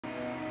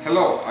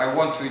Hello, I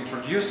want to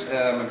introduce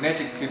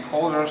magnetic clip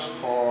holders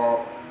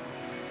for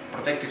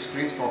protective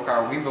screens for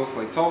car windows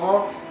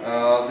Laitovo.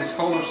 These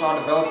holders are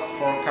developed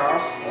for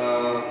cars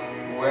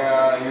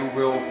where you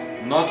will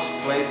not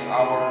place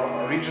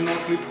our original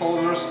clip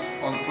holders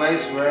on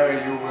place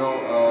where you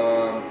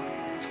will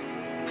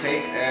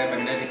take a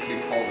magnetic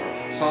clip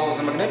holder. So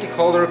the magnetic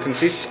holder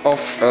consists of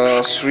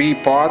three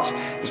parts.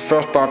 The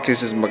first part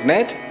is a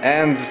magnet,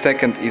 and the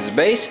second is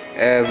base.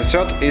 The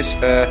third is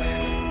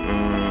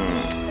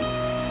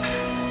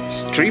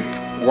strip,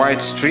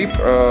 white strip.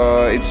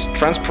 It's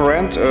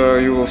transparent,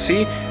 you will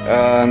see,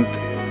 and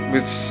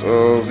with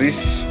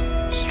this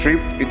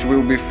strip it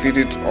will be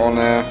fitted on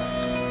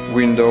a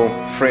window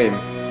frame.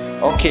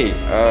 Okay,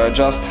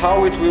 just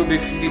how it will be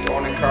fitted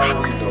on a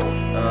car window.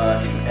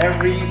 In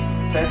every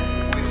set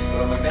with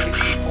magnetic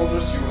clip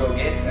holders you will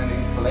get an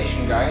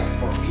installation guide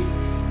for it,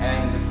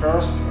 and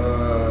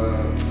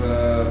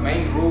the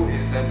main rule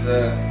is that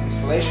the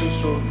installation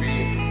should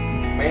be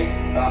made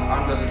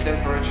under the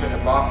temperature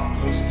above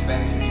plus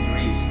 20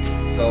 degrees.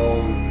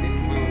 So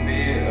it will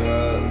be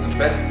the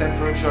best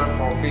temperature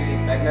for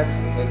fitting magnets,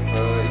 that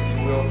if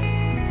you will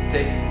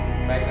take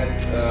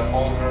magnet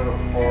holder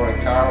for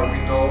a car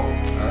window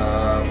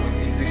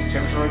in this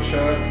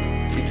temperature,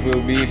 it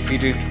will be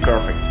fitted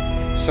perfect.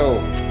 So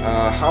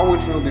how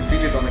it will be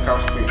fitted on the car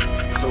screen?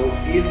 So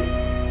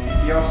in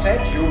your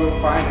set you will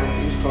find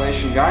an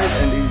installation guide,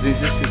 and in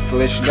this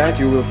installation guide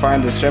you will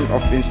find the scheme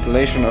of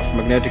installation of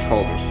magnetic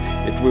holders.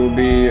 It will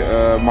be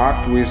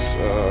marked with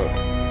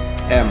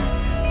M.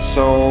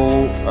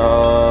 So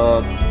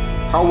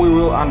how we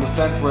will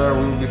understand where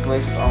we will be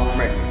placed our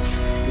magnets?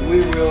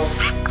 We will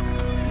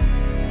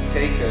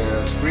take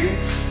a screen,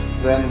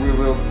 then we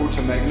will put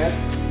a magnet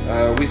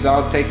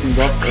without taking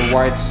off a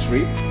white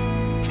strip,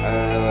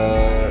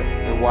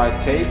 a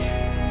white tape.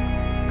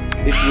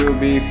 It will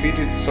be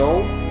fitted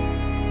so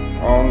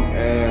on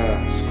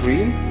a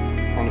screen,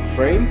 on a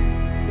frame.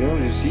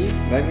 You see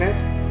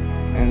magnet,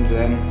 and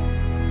then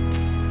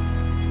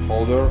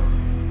holder,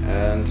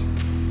 and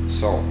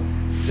so.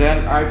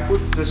 Then I put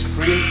the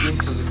screen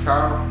into the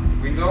car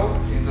window,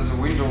 into the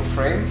window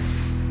frame,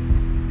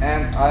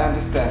 and I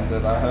understand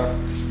that I have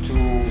to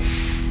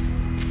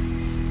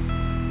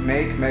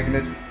make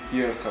magnet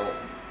here, so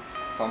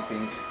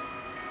something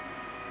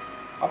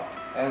up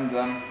and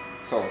then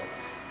so.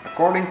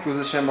 According to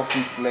the scheme of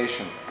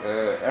installation,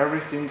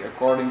 everything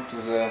according to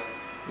the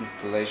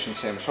installation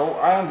scheme. So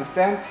I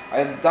understand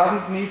I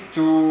doesn't need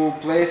to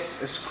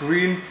place a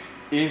screen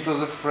into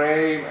the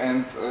frame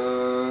and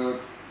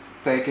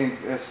taking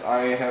as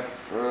I have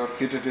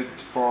fitted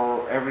it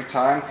for every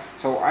time.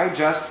 So I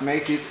just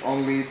make it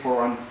only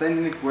for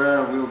understanding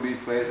where will be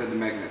placed the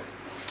magnet.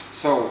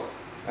 So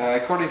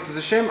according to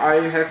the scheme I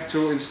have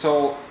to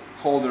install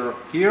holder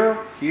here,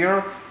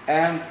 here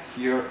and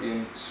here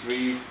in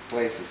three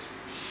places.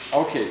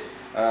 Okay,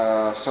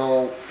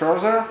 so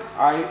further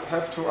I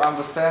have to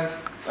understand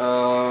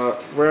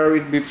where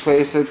it be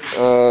placed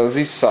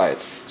this side.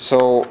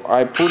 So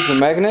I put the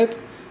magnet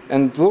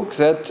and look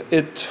that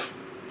it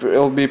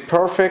will be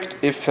perfect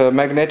if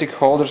magnetic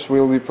holders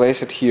will be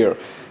placed here.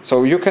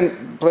 So you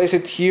can place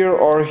it here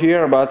or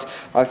here, but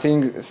I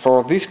think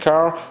for this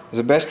car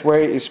the best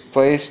way is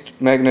placed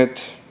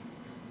magnet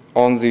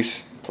on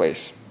this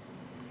place.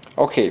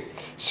 Okay,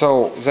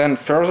 so then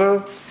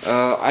further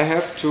I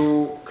have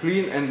to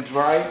clean and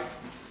dry.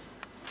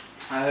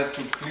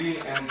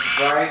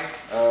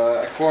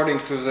 According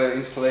to the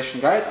installation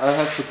guide, I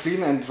have to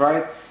clean and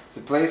dry the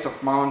place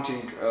of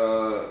mounting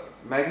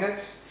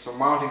magnets, so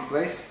mounting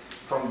place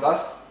from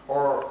dust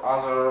or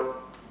other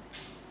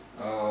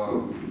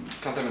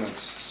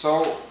contaminants.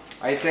 So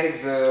I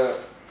take the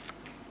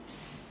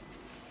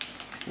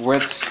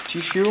wet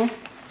tissue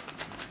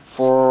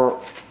for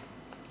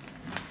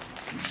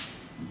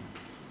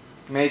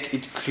make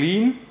it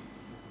clean.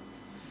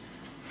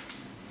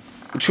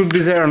 It should be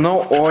there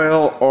no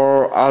oil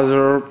or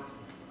other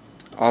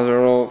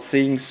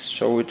things,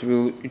 so it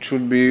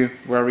should be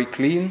very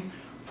clean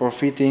for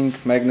fitting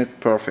magnet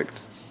perfect.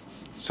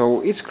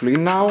 So it's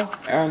clean now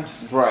and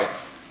dry.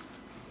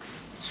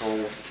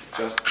 So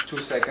just 2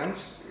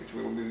 seconds, it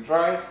will be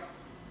dried.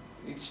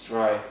 It's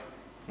dry,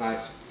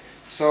 nice.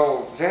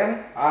 So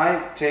then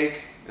I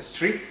take a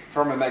strip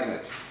from a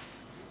magnet,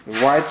 the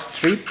white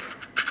strip.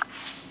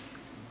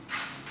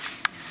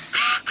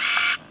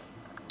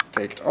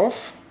 Take it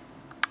off,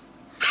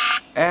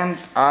 and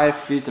I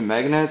fit the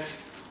magnet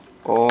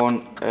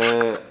on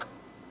a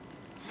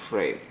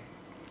frame.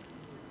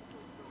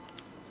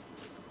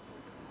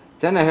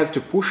 Then I have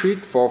to push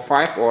it for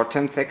 5 or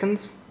 10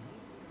 seconds.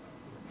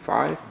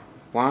 5,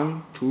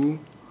 1, 2,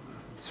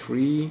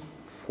 3,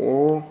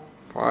 4,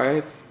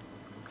 5,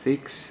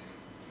 6,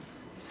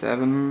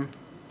 7,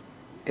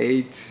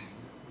 8,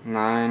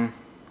 9,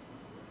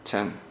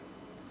 10.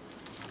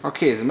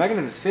 Okay, the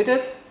magnet is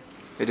fitted.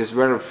 It is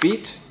very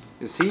fit.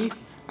 You see,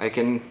 I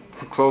can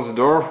close the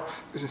door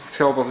with the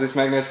help of this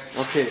magnet.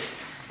 Okay,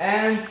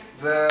 and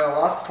the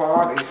last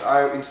part is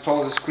I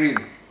install the screen.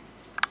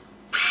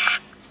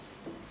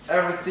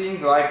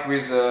 Everything like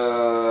with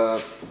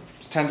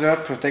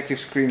standard protective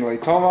screen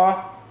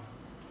Laitovo.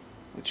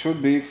 It should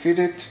be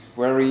fitted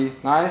very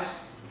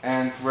nice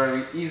and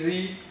very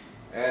easy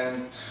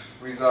and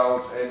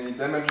without any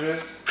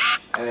damages,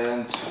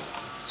 and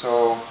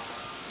so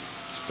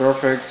it's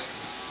perfect,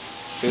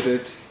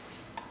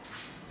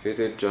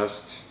 fitted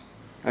just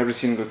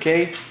everything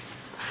okay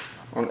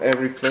on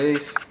every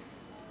place.